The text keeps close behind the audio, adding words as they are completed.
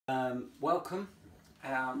Welcome.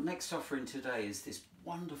 Our next offering today is this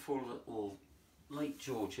wonderful little late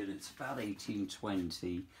Georgian. It's about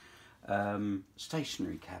 1820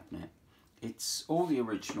 stationery cabinet. It's all the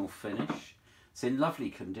original finish. It's in lovely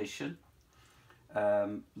condition.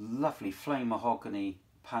 Lovely flame mahogany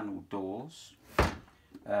panel doors.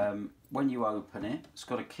 When you open it, it's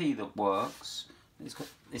got a key that works. It's got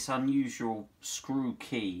this unusual screw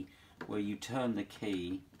key where you turn the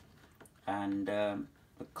key and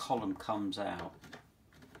the column comes out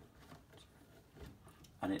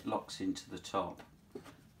and it locks into the top,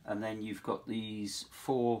 and then you've got these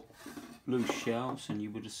 4 loose shelves and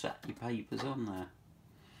you would have sat your papers on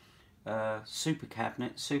there. Super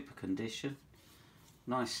cabinet, super condition,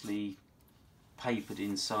 nicely papered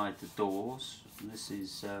inside the doors. And this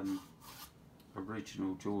is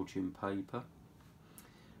original Georgian paper.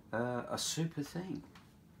 A super thing.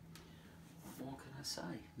 What can I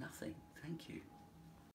say? Nothing. Thank you.